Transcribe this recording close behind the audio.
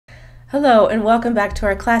Hello and welcome back to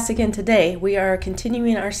our class again today. We are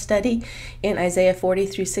continuing our study in Isaiah 40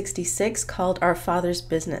 through 66 called Our Father's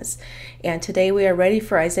Business. And today we are ready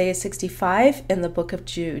for Isaiah 65 in the book of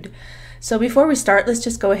Jude. So before we start, let's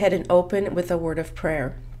just go ahead and open with a word of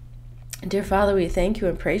prayer. Dear Father, we thank you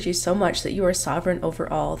and praise you so much that you are sovereign over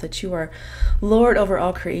all, that you are Lord over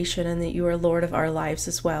all creation, and that you are Lord of our lives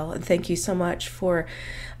as well. And thank you so much for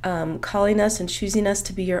calling us and choosing us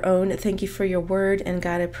to be your own. Thank you for your word. And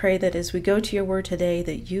God, I pray that as we go to your word today,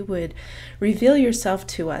 that you would reveal yourself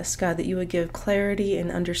to us, God, that you would give clarity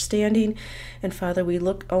and understanding. And Father, we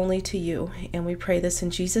look only to you. And we pray this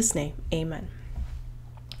in Jesus' name. Amen.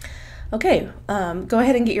 Okay, go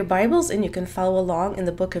ahead and get your Bibles and you can follow along in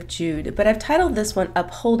the book of Jude. But I've titled this one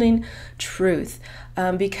Upholding Truth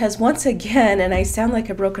because once again, and I sound like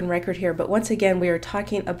a broken record here, but once again we are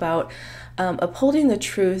talking about upholding the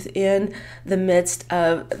truth in the midst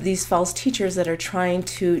of these false teachers that are trying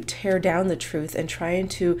to tear down the truth and trying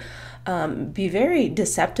to be very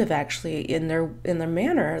deceptive actually in their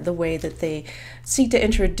manner, the way that they seek to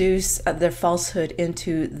introduce their falsehood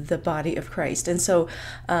into the body of Christ. And so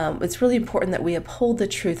it's really important that we uphold the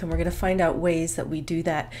truth, and we're going to find out ways that we do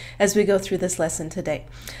that as we go through this lesson today.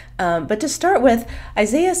 But to start with,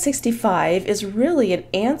 Isaiah 65 is really an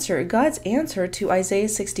answer, God's answer to Isaiah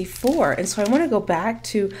 64. And so I want to go back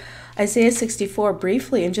to Isaiah 64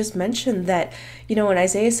 briefly and just mention that, in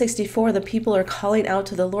Isaiah 64, the people are calling out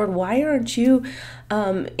to the Lord, why aren't you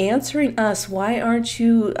answering us? Why aren't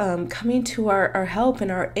you coming to our help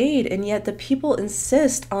and our aid? And yet the people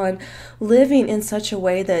insist on living in such a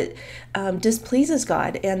way that displeases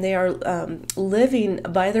God, and they are living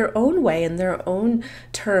by their own way in their own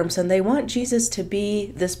terms, and they want Jesus to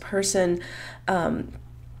be this person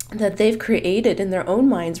that they've created in their own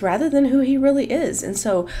minds rather than who he really is. And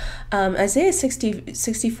so Isaiah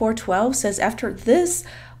 64:12 says, after this,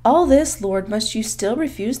 all this, Lord, must you still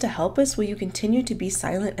refuse to help us? Will you continue to be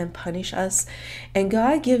silent and punish us? And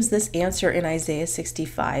God gives this answer in Isaiah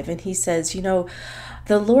 65. And he says,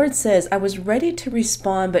 the Lord says, I was ready to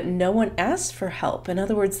respond, but no one asked for help. In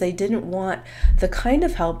other words, they didn't want the kind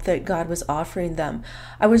of help that God was offering them.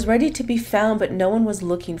 I was ready to be found, but no one was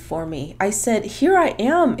looking for me. I said, here I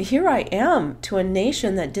am, to a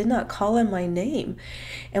nation that did not call on my name.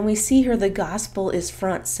 And we see here the gospel is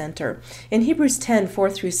front center. In Hebrews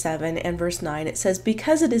 10:4-7 and verse 9, it says,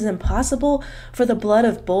 because it is impossible for the blood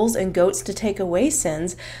of bulls and goats to take away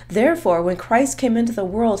sins, therefore, when Christ came into the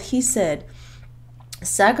world, he said,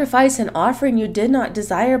 sacrifice and offering you did not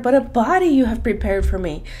desire, but a body you have prepared for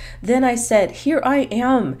me. Then I said, here I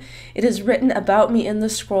am. It is written about me in the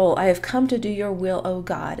scroll. I have come to do your will, O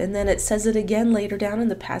God. And then it says it again later down in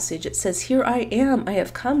the passage. It says, here I am. I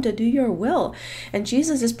have come to do your will. And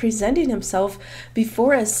Jesus is presenting himself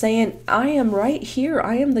before us saying, I am right here.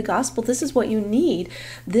 I am the gospel. This is what you need.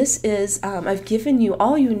 This is, I've given you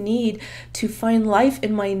all you need to find life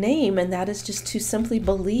in my name. And that is just to simply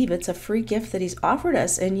believe. It's a free gift that he's offered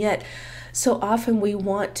us. And yet so often we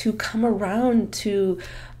want to come around to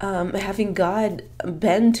having God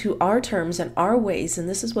bend to our terms and our ways. And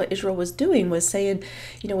this is what Israel was doing, was saying,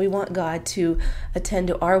 we want God to attend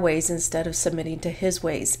to our ways instead of submitting to his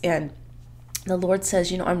ways. And the Lord says,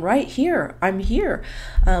 I'm right here. I'm here.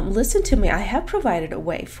 Listen to me. I have provided a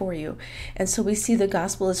way for you. And so we see the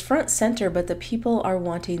gospel is front center, but the people are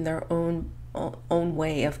wanting their own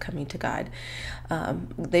way of coming to God.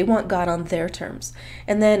 They want God on their terms.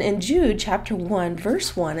 And then in Jude chapter 1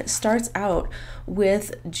 verse 1, it starts out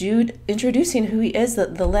with Jude introducing who he is.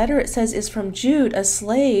 The letter, it says, is from Jude, a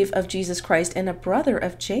slave of Jesus Christ and a brother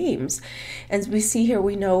of James. And we see here,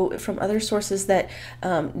 we know from other sources that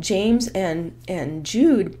James and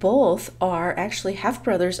Jude both are actually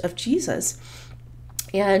half-brothers of Jesus.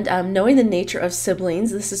 And knowing the nature of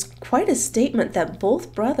siblings, this is quite a statement that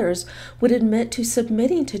both brothers would admit to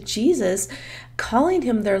submitting to Jesus, calling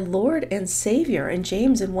him their Lord and Savior. And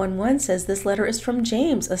James in 1:1 says, this letter is from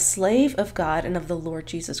James, a slave of God and of the Lord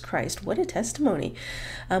Jesus Christ. What a testimony.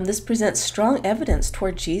 This presents strong evidence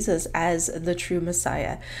toward Jesus as the true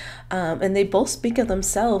Messiah. And they both speak of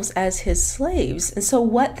themselves as his slaves. And so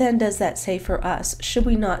what then does that say for us? Should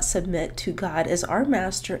we not submit to God as our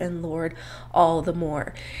master and Lord all the more?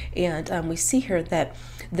 And we see here that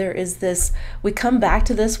there is this, we come back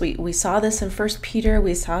to this, we saw this in 1 Peter,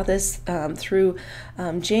 we saw this through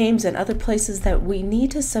James and other places, that we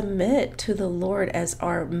need to submit to the Lord as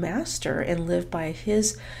our master and live by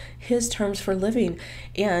his terms for living.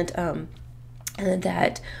 And and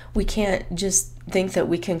that we can't just think that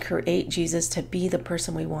we can create Jesus to be the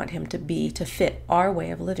person we want him to be, to fit our way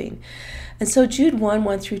of living. And so Jude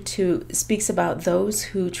 1 through 2 speaks about those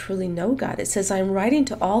who truly know God. It says, I am writing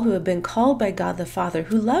to all who have been called by God the Father,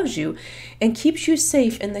 who loves you and keeps you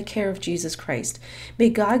safe in the care of Jesus Christ. May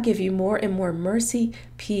God give you more and more mercy,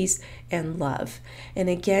 peace, and love. And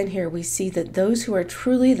again, here we see that those who are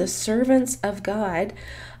truly the servants of God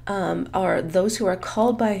are those who are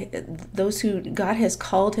called by those who God has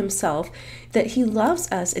called himself, that he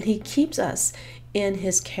loves us and he keeps us in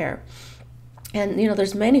his care. And,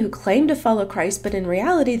 there's many who claim to follow Christ, but in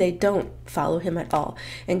reality, they don't follow him at all.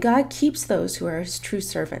 And God keeps those who are his true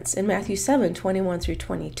servants. In Matthew 7:21 through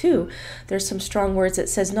 22, there's some strong words that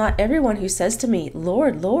says, not everyone who says to me,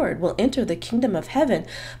 Lord, Lord, will enter the kingdom of heaven,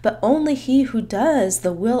 but only he who does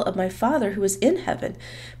the will of my Father who is in heaven.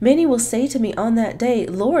 Many will say to me on that day,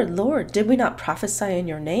 Lord, Lord, did we not prophesy in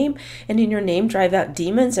your name, and in your name drive out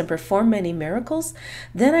demons and perform many miracles?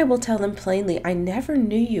 Then I will tell them plainly, I never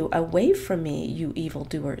knew you. Away from me, you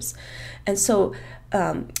evildoers. And so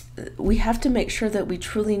we have to make sure that we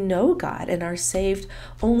truly know God and are saved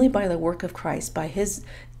only by the work of Christ, by his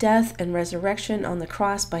death and resurrection on the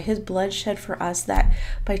cross, by his blood shed for us, that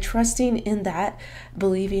by trusting in that,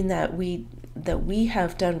 believing that we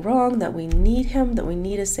have done wrong, that we need him, that we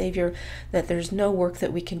need a Savior, that there's no work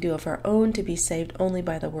that we can do of our own to be saved, only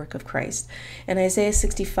by the work of Christ. And Isaiah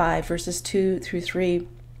 65 verses 2 through 3,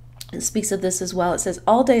 it speaks of this as well. It says,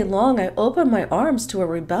 all day long I open my arms to a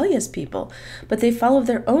rebellious people, but they follow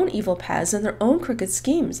their own evil paths and their own crooked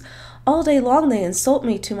schemes. All day long they insult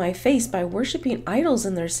me to my face by worshiping idols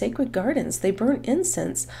in their sacred gardens. They burn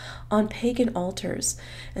incense on pagan altars.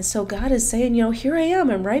 And so God is saying, here I am.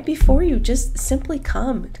 I'm right before you. Just simply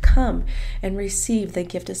come and receive the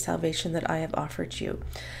gift of salvation that I have offered you.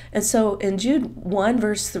 And so in Jude 1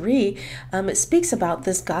 verse 3, it speaks about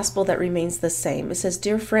this gospel that remains the same. It says,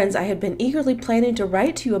 dear friends, I had been eagerly planning to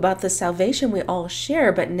write to you about the salvation we all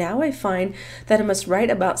share, but now I find that I must write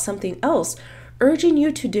about something else, urging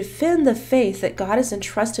you to defend the faith that God has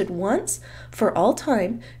entrusted once for all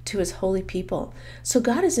time to his holy people. So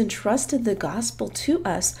God has entrusted the gospel to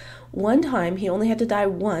us one time. He only had to die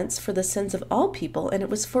once for the sins of all people, and it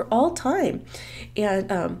was for all time.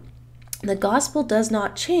 And the gospel does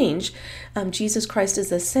not change. Jesus Christ is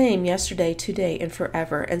the same yesterday, today, and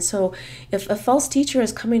forever. And so if a false teacher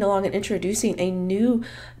is coming along and introducing a new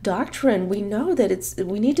doctrine, we know that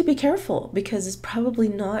we need to be careful, because it's probably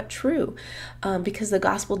not true, because the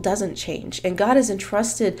gospel doesn't change. And God has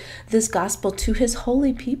entrusted this gospel to his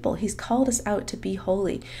holy people. He's called us out to be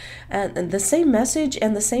holy. And the same message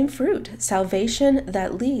and the same fruit, salvation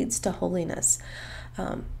that leads to holiness.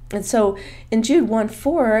 And so in Jude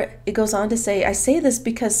 1:4, it goes on to say, I say this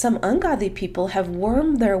because some ungodly people have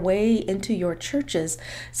wormed their way into your churches,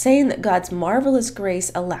 saying that God's marvelous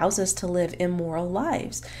grace allows us to live immoral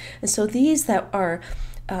lives. And so these that are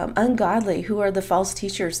ungodly, who are the false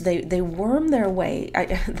teachers, they worm their way.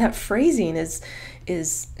 That phrasing is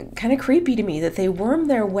kind of creepy to me, that they worm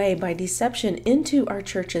their way by deception into our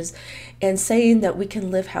churches and saying that we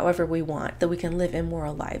can live however we want, that we can live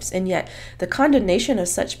immoral lives. And yet the condemnation of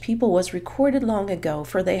such people was recorded long ago,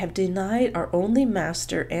 for they have denied our only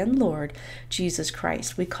Master and Lord, Jesus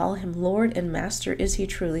Christ. We call him Lord and Master. Is he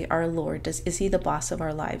truly our Lord? Is he the boss of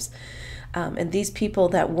our lives? And these people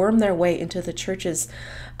that worm their way into the churches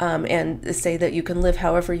and say that you can live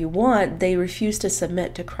however you want, they refuse to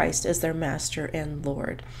submit to Christ as their Master and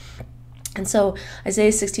Lord. And so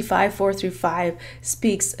Isaiah 65, 4 through 5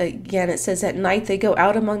 speaks again. It says, at night they go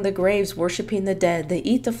out among the graves, worshiping the dead. They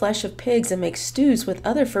eat the flesh of pigs and make stews with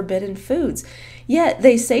other forbidden foods. Yet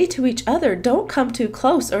they say to each other, don't come too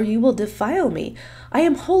close or you will defile me. I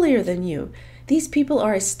am holier than you. These people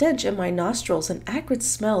are a stench in my nostrils, an acrid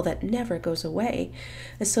smell that never goes away.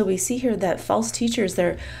 And so we see here that false teachers,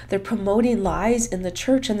 they're promoting lies in the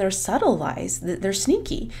church, and they're subtle lies. They're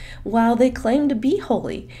sneaky while they claim to be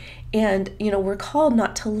holy. And, we're called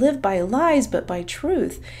not to live by lies, but by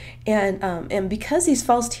truth. And because these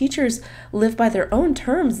false teachers live by their own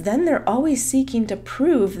terms, then they're always seeking to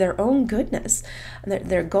prove their own goodness. And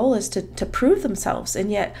their goal is to prove themselves. And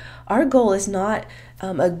yet our goal is not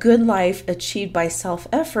a good life achieved by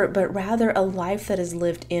self-effort, but rather a life that is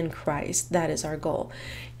lived in Christ. That is our goal.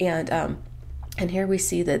 And And here we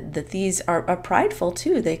see that these are prideful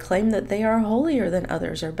too. They claim that they are holier than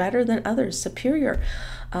others, or better than others, superior.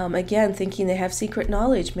 Again, thinking they have secret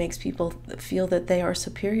knowledge makes people feel that they are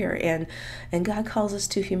superior, and God calls us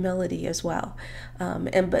to humility as well.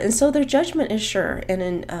 And so their judgment is sure. And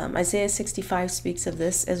in Isaiah 65 speaks of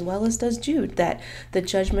this, as well as does Jude, that the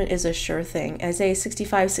judgment is a sure thing. Isaiah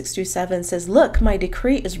 65, 6-7 says, "Look, my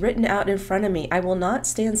decree is written out in front of me. I will not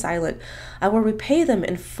stand silent. I will repay them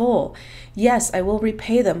in full. Yes, I will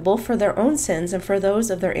repay them, both for their own sins and for those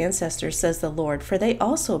of their ancestors, says the Lord. For they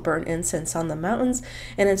also burnt incense on the mountains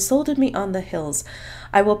and insulted me on the hills.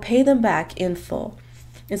 I will pay them back in full."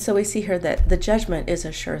 And so we see here that the judgment is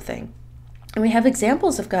a sure thing. And we have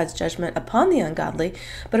examples of God's judgment upon the ungodly,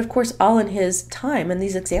 but of course all in his time. And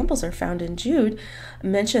these examples are found in Jude,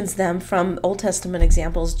 mentions them from Old Testament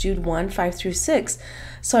examples, Jude 1, 5-6.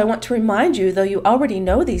 "So I want to remind you, though you already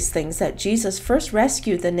know these things, that Jesus first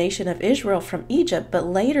rescued the nation of Israel from Egypt, but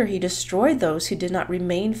later he destroyed those who did not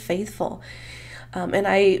remain faithful. And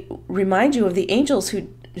I remind you of the angels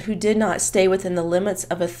who did not stay within the limits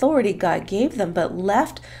of authority God gave them, but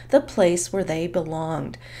left the place where they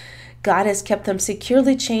belonged. God has kept them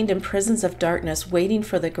securely chained in prisons of darkness, waiting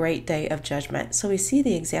for the great day of judgment." So we see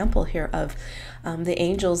the example here of the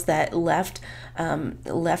angels that left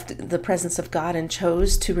the presence of God and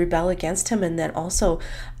chose to rebel against him, and then also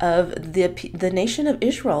of the nation of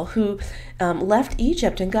Israel who left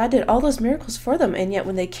Egypt, and God did all those miracles for them, and yet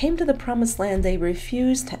when they came to the promised land, they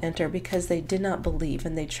refused to enter because they did not believe,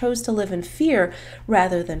 and they chose to live in fear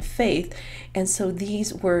rather than faith. And so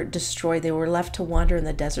these were destroyed. They were left to wander in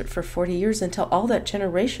the desert for 40 years until all that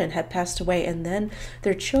generation had passed away, and then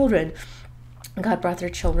their children, God brought their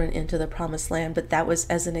children into the promised land. But that was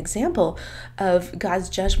as an example of God's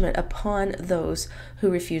judgment upon those who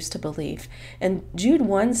refused to believe. And Jude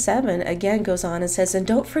 1:7 again goes on and says, "And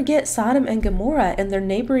don't forget Sodom and Gomorrah and their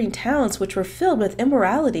neighboring towns, which were filled with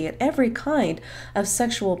immorality and every kind of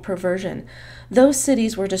sexual perversion. Those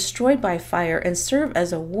cities were destroyed by fire and serve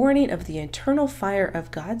as a warning of the eternal fire of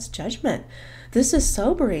God's judgment." This is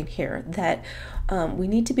sobering here, that we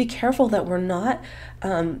need to be careful that we're not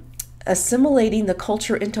assimilating the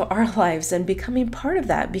culture into our lives and becoming part of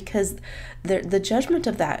that, because the judgment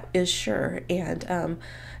of that is sure, and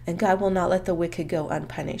God will not let the wicked go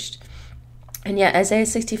unpunished. And yet Isaiah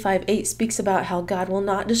 65:8 speaks about how God will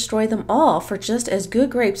not destroy them all, for just as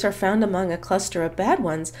good grapes are found among a cluster of bad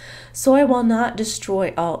ones, so I will not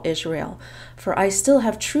destroy all Israel. For I still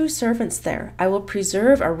have true servants there. I will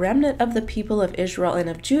preserve a remnant of the people of Israel and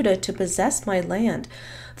of Judah to possess my land.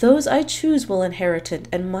 Those I choose will inherit it,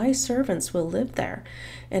 and my servants will live there.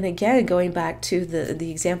 And again, going back to the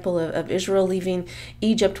example of Israel leaving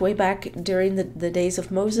Egypt way back during the days of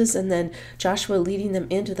Moses, and then Joshua leading them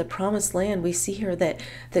into the promised land, we see here that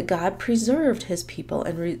God preserved his people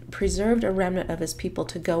and preserved a remnant of his people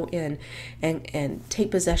to go in and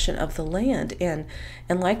take possession of the land. And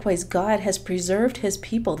likewise, God has preserved his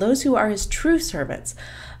people. Those who are his true servants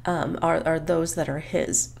are those that are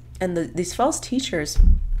his. And these false teachers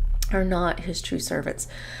are not his true servants.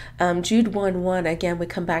 Jude 1:1, again, we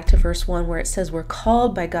come back to verse 1 where it says, "We're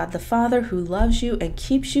called by God the Father who loves you and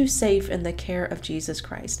keeps you safe in the care of Jesus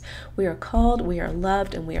Christ." We are called, we are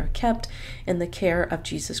loved, and we are kept in the care of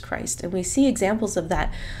Jesus Christ. And we see examples of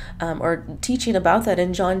that, or teaching about that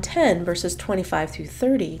in John 10, verses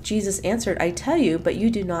 25-30. Jesus answered, "I tell you, but you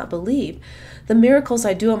do not believe. The miracles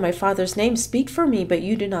I do in my Father's name speak for me, but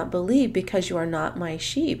you do not believe because you are not my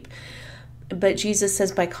sheep." But Jesus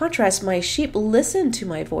says, by contrast, "My sheep listen to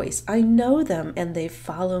my voice. I know them and they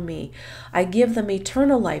follow me. I give them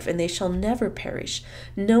eternal life and they shall never perish.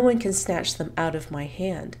 No one can snatch them out of my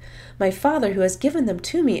hand. My Father who has given them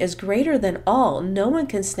to me is greater than all. No one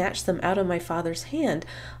can snatch them out of my Father's hand.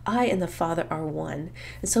 I and the Father are one."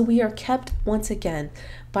 And so we are kept once again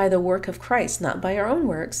by the work of Christ, not by our own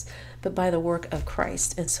works, but by the work of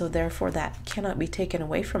Christ. And so therefore that cannot be taken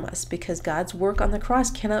away from us, because God's work on the cross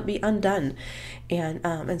cannot be undone.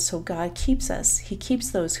 And so God keeps us. He keeps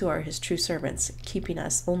those who are his true servants, keeping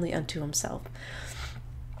us only unto himself.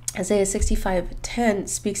 Isaiah 65:10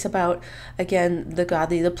 speaks about, again, the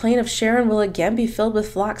godly. "The plain of Sharon will again be filled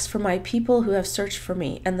with flocks for my people who have searched for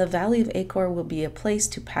me, and the valley of Achor will be a place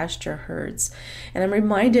to pasture herds." And I'm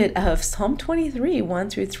reminded of Psalm 23,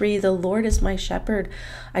 1-3. "The Lord is my shepherd.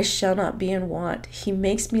 I shall not be in want. He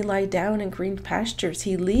makes me lie down in green pastures.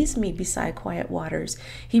 He leads me beside quiet waters.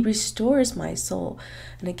 He restores my soul."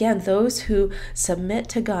 And again, those who submit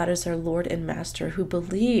to God as their Lord and Master, who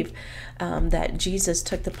believe that Jesus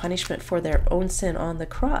took the punishment for their own sin on the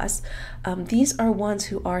cross. These are ones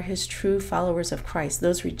who are his true followers of Christ,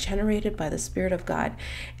 those regenerated by the Spirit of God.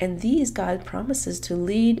 And these God promises to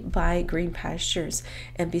lead by green pastures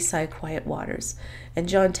and beside quiet waters. In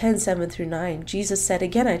John 10:7-9, Jesus said,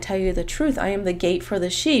 "Again, I tell you the truth, I am the gate for the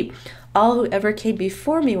sheep. All who ever came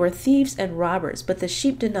before me were thieves and robbers, but the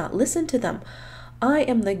sheep did not listen to them. I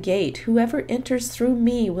am the gate. Whoever enters through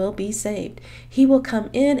me will be saved. He will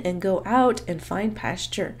come in and go out and find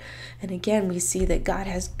pasture." And again, we see that God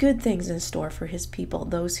has good things in store for his people,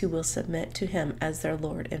 those who will submit to him as their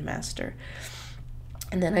Lord and Master.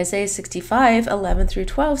 And then Isaiah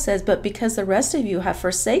 65:11-12 says, "But because the rest of you have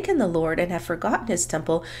forsaken the Lord and have forgotten his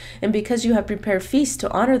temple, and because you have prepared feasts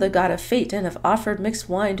to honor the God of fate and have offered mixed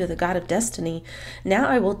wine to the God of destiny, now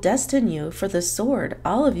I will destine you for the sword.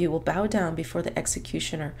 All of you will bow down before the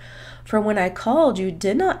executioner. For when I called, you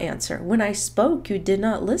did not answer. When I spoke, you did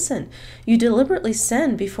not listen. You deliberately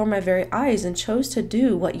sinned before my very eyes and chose to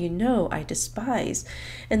do what you know I despise."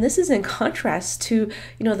 And this is in contrast to,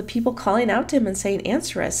 the people calling out to him and saying,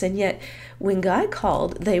 "Answer us." And yet when God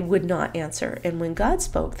called, they would not answer. And when God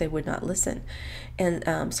spoke, they would not listen.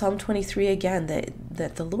 And Psalm 23 again,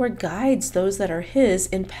 that the Lord guides those that are his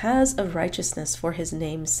in paths of righteousness for his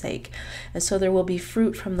name's sake. And so there will be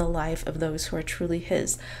fruit from the life of those who are truly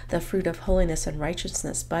his, the fruit of holiness and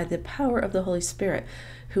righteousness by the power of the Holy Spirit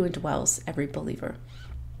who indwells every believer.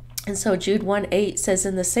 And so Jude 1:8 says,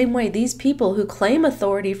 "In the same way, these people who claim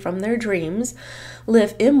authority from their dreams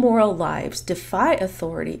live immoral lives, defy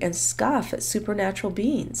authority, and scoff at supernatural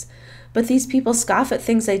beings. But these people scoff at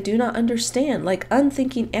things they do not understand. Like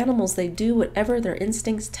unthinking animals, they do whatever their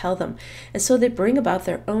instincts tell them, and so they bring about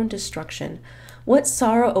their own destruction. What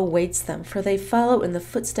sorrow awaits them, for they follow in the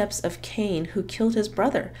footsteps of Cain, who killed his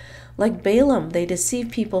brother. Like Balaam, they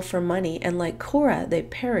deceive people for money, and like Korah, they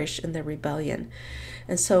perish in their rebellion."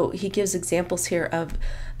 And so he gives examples here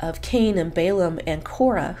of Cain and Balaam and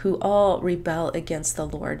Korah, who all rebel against the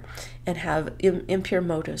Lord and have impure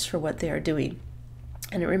motives for what they are doing.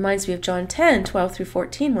 And it reminds me of John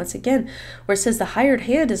 10:12-14, once again, where it says, "The hired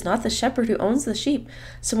hand is not the shepherd who owns the sheep.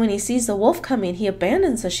 So when he sees the wolf coming, he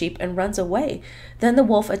abandons the sheep and runs away. Then the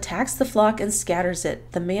wolf attacks the flock and scatters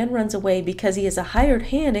it. The man runs away because he is a hired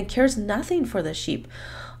hand and cares nothing for the sheep.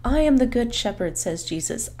 I am the good shepherd," says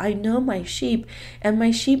Jesus. "I know my sheep, and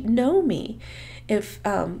my sheep know me."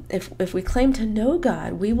 If we claim to know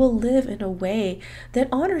God, we will live in a way that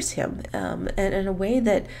honors him, and in a way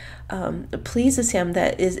that pleases him,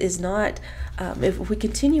 that is not, if we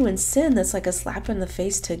continue in sin, that's like a slap in the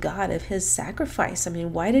face to God of his sacrifice. I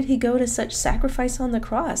mean, why did he go to such sacrifice on the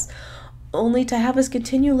cross? Only to have us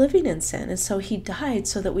continue living in sin. And so he died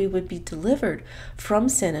so that we would be delivered from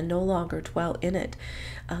sin and no longer dwell in it,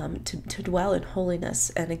 to dwell in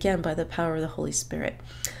holiness, and again, by the power of the Holy Spirit.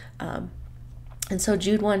 And so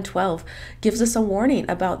Jude 1:12 gives us a warning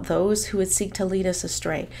about those who would seek to lead us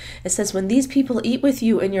astray. It says, "When these people eat with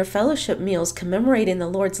you in your fellowship meals, commemorating the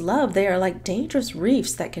Lord's love, they are like dangerous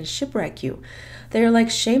reefs that can shipwreck you. They are like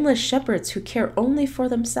shameless shepherds who care only for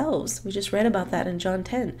themselves." We just read about that in John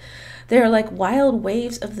 10. "They are like wild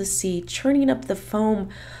waves of the sea, churning up the foam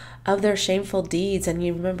of their shameful deeds." And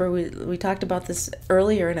you remember we talked about this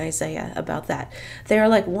earlier in Isaiah about that. "They are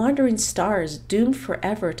like wandering stars, doomed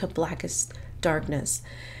forever to blackest darkness."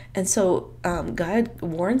 And so God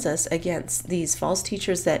warns us against these false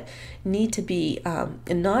teachers that need to be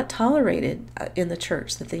not tolerated in the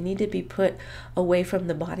church, that they need to be put away from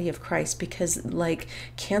the body of Christ, because like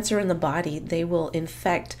cancer in the body, they will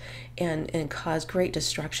infect and cause great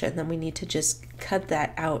destruction. Then we need to just cut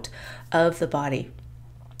that out of the body.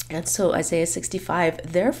 And so Isaiah 65,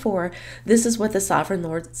 "Therefore, this is what the sovereign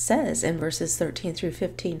Lord says," in verses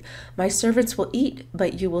 13-15. "My servants will eat,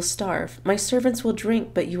 but you will starve. My servants will drink,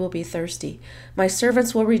 but you will be thirsty. My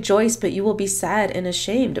servants will rejoice, but you will be sad and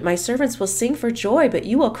ashamed. My servants will sing for joy, but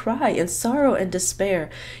you will cry in sorrow and despair.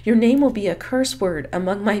 Your name will be a curse word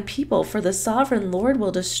among my people, for the sovereign Lord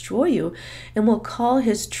will destroy you and will call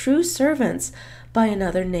his true servants by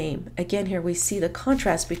another name." Again, here we see the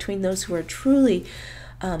contrast between those who are truly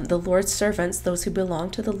the Lord's servants, those who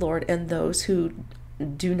belong to the Lord, and those who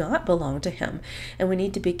do not belong to him. And we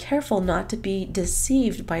need to be careful not to be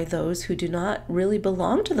deceived by those who do not really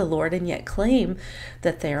belong to the Lord and yet claim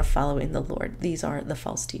that they are following the Lord. These are the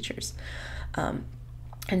false teachers.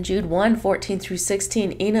 In Jude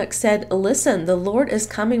 1:14-16, Enoch said, "Listen, the Lord is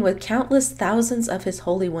coming with countless thousands of his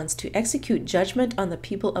holy ones to execute judgment on the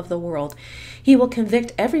people of the world. He will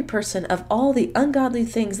convict every person of all the ungodly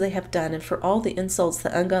things they have done and for all the insults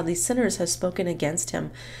the ungodly sinners have spoken against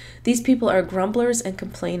him. These people are grumblers and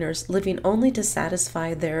complainers, living only to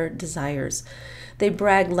satisfy their desires." They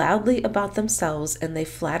brag loudly about themselves and they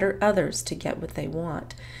flatter others to get what they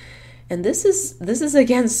want. And this is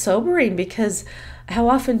again sobering, because how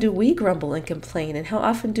often do we grumble and complain, and how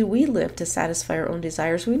often do we live to satisfy our own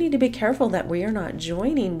desires? We need to be careful that we are not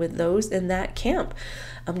joining with those in that camp.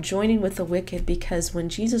 Joining with the wicked, because when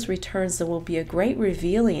Jesus returns, there will be a great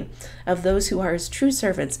revealing of those who are his true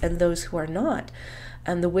servants and those who are not.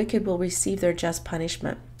 And the wicked will receive their just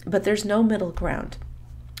punishment. But there's no middle ground.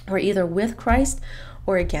 We're either with Christ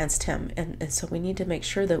or against him. And so we need to make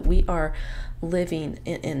sure that we are living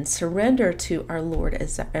in surrender to our Lord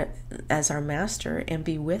as our master, and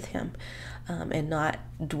be with him, and not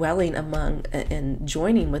dwelling among and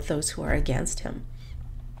joining with those who are against him.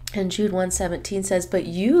 And Jude 1:17 says, "But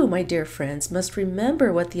you, my dear friends, must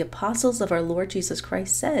remember what the apostles of our Lord Jesus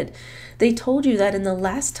Christ said. They told you that in the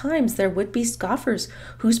last times there would be scoffers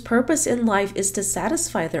whose purpose in life is to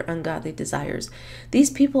satisfy their ungodly desires. These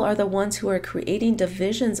people are the ones who are creating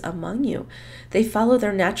divisions among you. They follow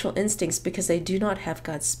their natural instincts because they do not have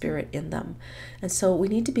God's Spirit in them." And so we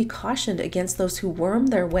need to be cautioned against those who worm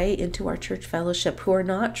their way into our church fellowship, who are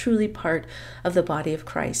not truly part of the body of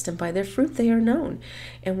Christ. And by their fruit they are known.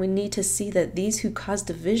 And we need to see that these who cause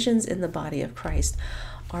divisions in the body of Christ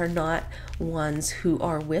are not ones who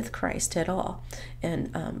are with Christ at all,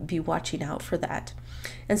 and be watching out for that.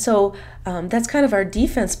 And so that's kind of our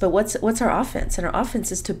defense, but what's our offense? And our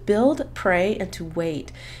offense is to build, pray, and to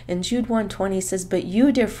wait. And Jude 1:20 says, "But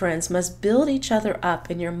you, dear friends, must build each other up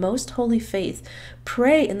in your most holy faith.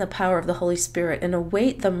 Pray in the power of the Holy Spirit, and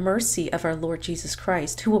await the mercy of our Lord Jesus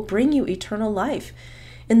Christ, who will bring you eternal life.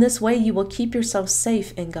 In this way, you will keep yourself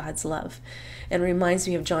safe in God's love." And reminds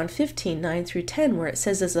me of John 15:9-10, where it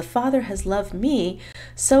says, "As the Father has loved me,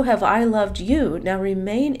 so have I loved you. Now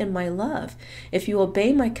remain in my love. If you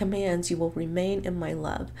obey my commands, you will remain in my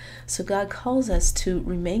love." So God calls us to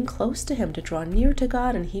remain close to him, to draw near to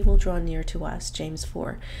God, and he will draw near to us, James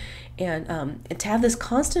 4. And to have this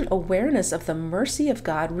constant awareness of the mercy of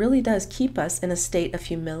God really does keep us in a state of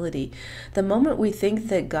humility. The moment we think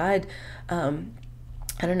that God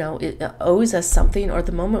it owes us something, or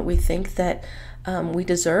the moment we think that we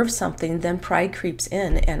deserve something, then pride creeps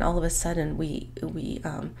in, and all of a sudden we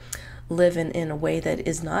live in a way that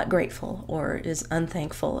is not grateful or is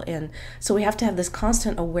unthankful. And so we have to have this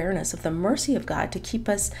constant awareness of the mercy of God to keep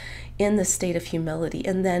us in the state of humility.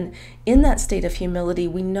 And then in that state of humility,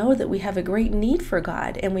 we know that we have a great need for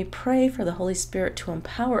God, and we pray for the Holy Spirit to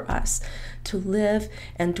empower us to live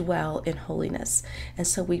and dwell in holiness. And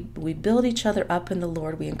so we build each other up in the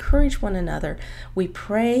Lord. We encourage one another. We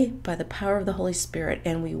pray by the power of the Holy Spirit,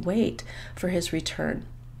 and we wait for his return.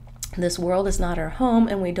 This world is not our home,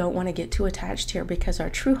 and we don't want to get too attached here, because our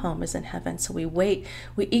true home is in heaven. So we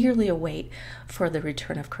eagerly await for the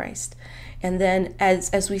return of Christ. And then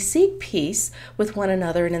as we seek peace with one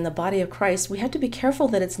another and in the body of Christ, we have to be careful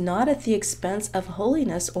that it's not at the expense of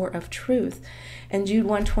holiness or of truth. And Jude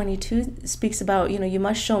 1:22 speaks about, you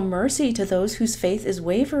must show mercy to those whose faith is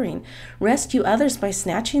wavering. Rescue others by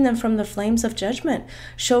snatching them from the flames of judgment.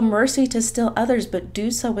 Show mercy to still others, but do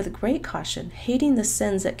so with great caution, hating the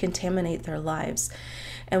sins that contaminate their lives.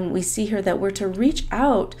 And we see here that we're to reach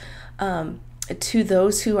out to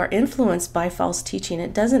those who are influenced by false teaching.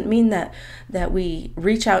 It doesn't mean that we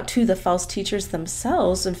reach out to the false teachers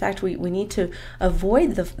themselves. In fact, we need to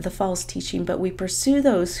avoid the false teaching, but we pursue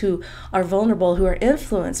those who are vulnerable, who are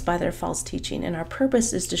influenced by their false teaching. And our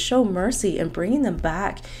purpose is to show mercy and bringing them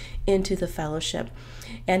back into the fellowship.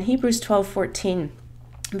 And Hebrews 12:14,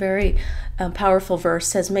 very powerful verse,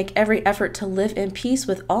 says, "Make every effort to live in peace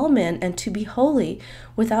with all men and to be holy.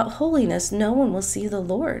 Without holiness, no one will see the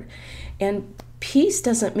Lord." And peace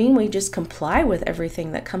doesn't mean we just comply with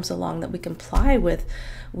everything that comes along, that we comply with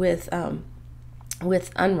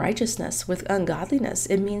unrighteousness, with ungodliness.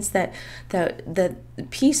 It means that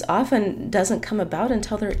peace often doesn't come about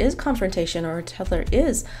until there is confrontation or until there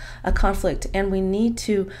is a conflict, and we need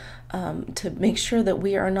to make sure that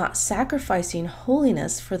we are not sacrificing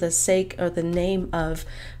holiness for the sake or the name of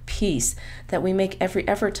peace, that we make every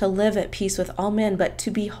effort to live at peace with all men, but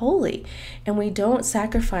to be holy. And we don't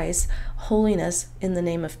sacrifice holiness in the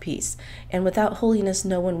name of peace. And without holiness,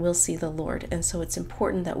 no one will see the Lord. And so it's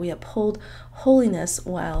important that we uphold holiness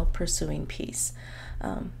while pursuing peace.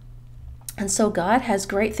 And so God has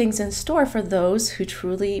great things in store for those who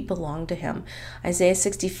truly belong to him. Isaiah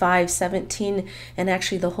 65:17, and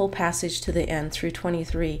actually the whole passage to the end through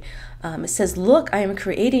 23, it says, "Look, I am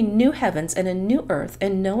creating new heavens and a new earth,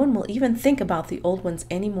 and no one will even think about the old ones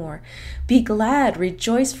anymore. Be glad,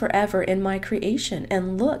 rejoice forever in my creation.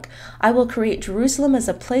 And look, I will create Jerusalem as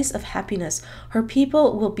a place of happiness. Her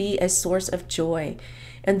people will be a source of joy."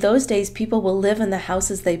 In those days, people will live in the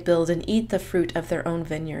houses they build and eat the fruit of their own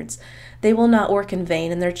vineyards. They will not work in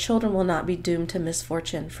vain, and their children will not be doomed to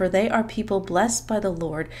misfortune, for they are people blessed by the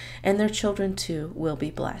Lord, and their children too will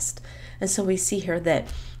be blessed. And so we see here that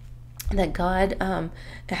God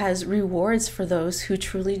has rewards for those who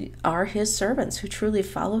truly are his servants, who truly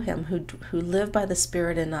follow him, who live by the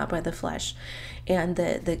Spirit and not by the flesh. And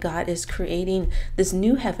that God is creating this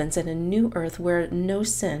new heavens and a new earth where no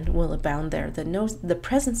sin will abound there, that the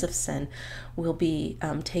presence of sin will be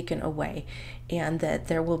taken away, and that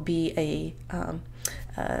there will be a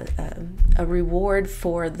reward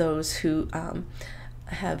for those who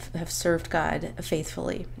have served God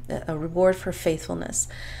faithfully, a reward for faithfulness.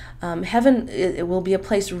 Heaven, it will be a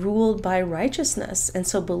place ruled by righteousness, and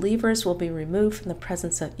so believers will be removed from the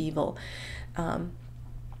presence of evil.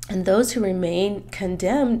 And those who remain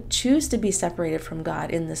condemned choose to be separated from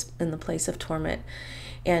God in the place of torment.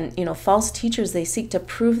 And, false teachers, they seek to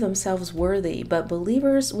prove themselves worthy. But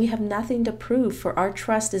believers, we have nothing to prove, for our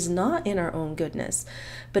trust is not in our own goodness,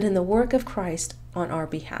 but in the work of Christ on our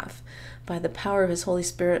behalf, by the power of his Holy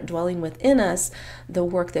Spirit dwelling within us, the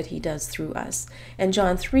work that he does through us. And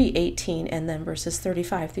John 3:18 and then verses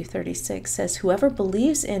 35 through 36 says, "Whoever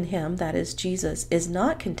believes in him," that is Jesus, "is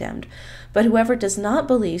not condemned. But whoever does not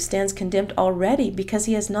believe stands condemned already, because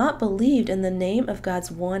he has not believed in the name of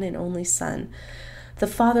God's one and only Son. The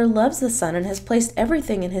Father loves the Son and has placed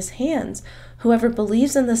everything in his hands. Whoever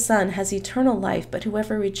believes in the Son has eternal life, but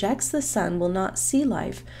whoever rejects the Son will not see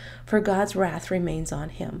life, for God's wrath remains on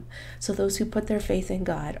him." So those who put their faith in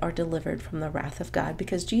God are delivered from the wrath of God,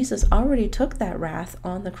 because Jesus already took that wrath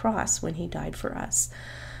on the cross when he died for us.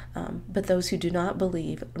 But those who do not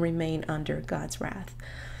believe remain under God's wrath.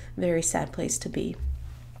 Very sad place to be.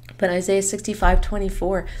 But Isaiah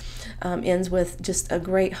 65:24 ends with just a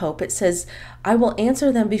great hope. It says, "I will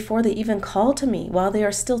answer them before they even call to me. While they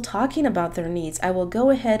are still talking about their needs, I will go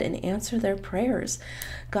ahead and answer their prayers."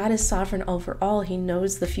 God is sovereign over all. He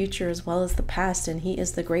knows the future as well as the past, and he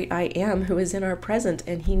is the great I am who is in our present,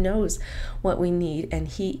 and he knows what we need, and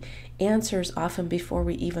he answers often before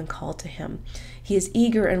we even call to him. He is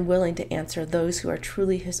eager and willing to answer those who are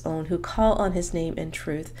truly his own, who call on his name in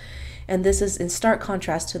truth. And this is in stark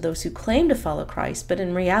contrast to those who claim to follow Christ, but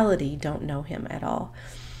in reality don't know him at all.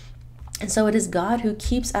 And so it is God who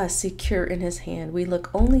keeps us secure in his hand. We look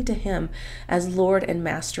only to him as Lord and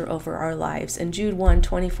Master over our lives. And Jude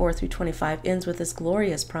 1:24 through 25 ends with this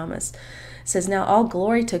glorious promise. It says, "Now all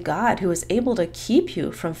glory to God, who is able to keep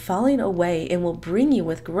you from falling away and will bring you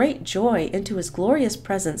with great joy into his glorious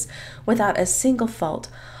presence without a single fault.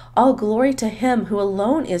 All glory to him who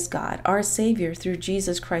alone is God, our Savior, through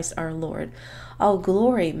Jesus Christ our Lord. All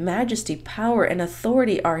glory, majesty, power, and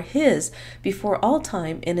authority are his before all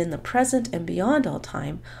time and in the present and beyond all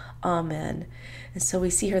time. Amen." And so we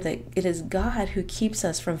see here that it is God who keeps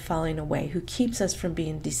us from falling away, who keeps us from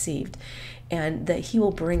being deceived, and that he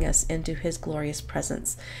will bring us into his glorious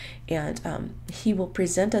presence. And he will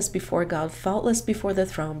present us before God faultless before the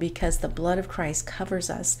throne, because the blood of Christ covers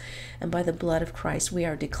us. And by the blood of Christ, we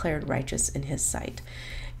are declared righteous in his sight.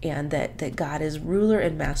 And that God is ruler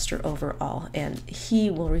and master over all, and he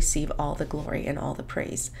will receive all the glory and all the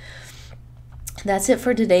praise. That's it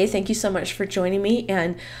for today. Thank you so much for joining me.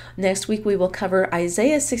 And next week we will cover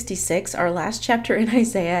Isaiah 66, our last chapter in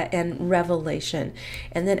Isaiah, and Revelation.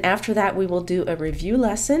 And then after that we will do a review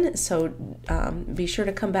lesson. So be sure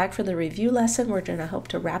to come back for the review lesson. We're going to hope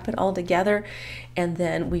to wrap it all together. And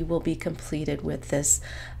then we will be completed with this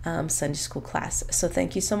Sunday school class. So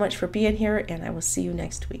thank you so much for being here, and I will see you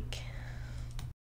next week.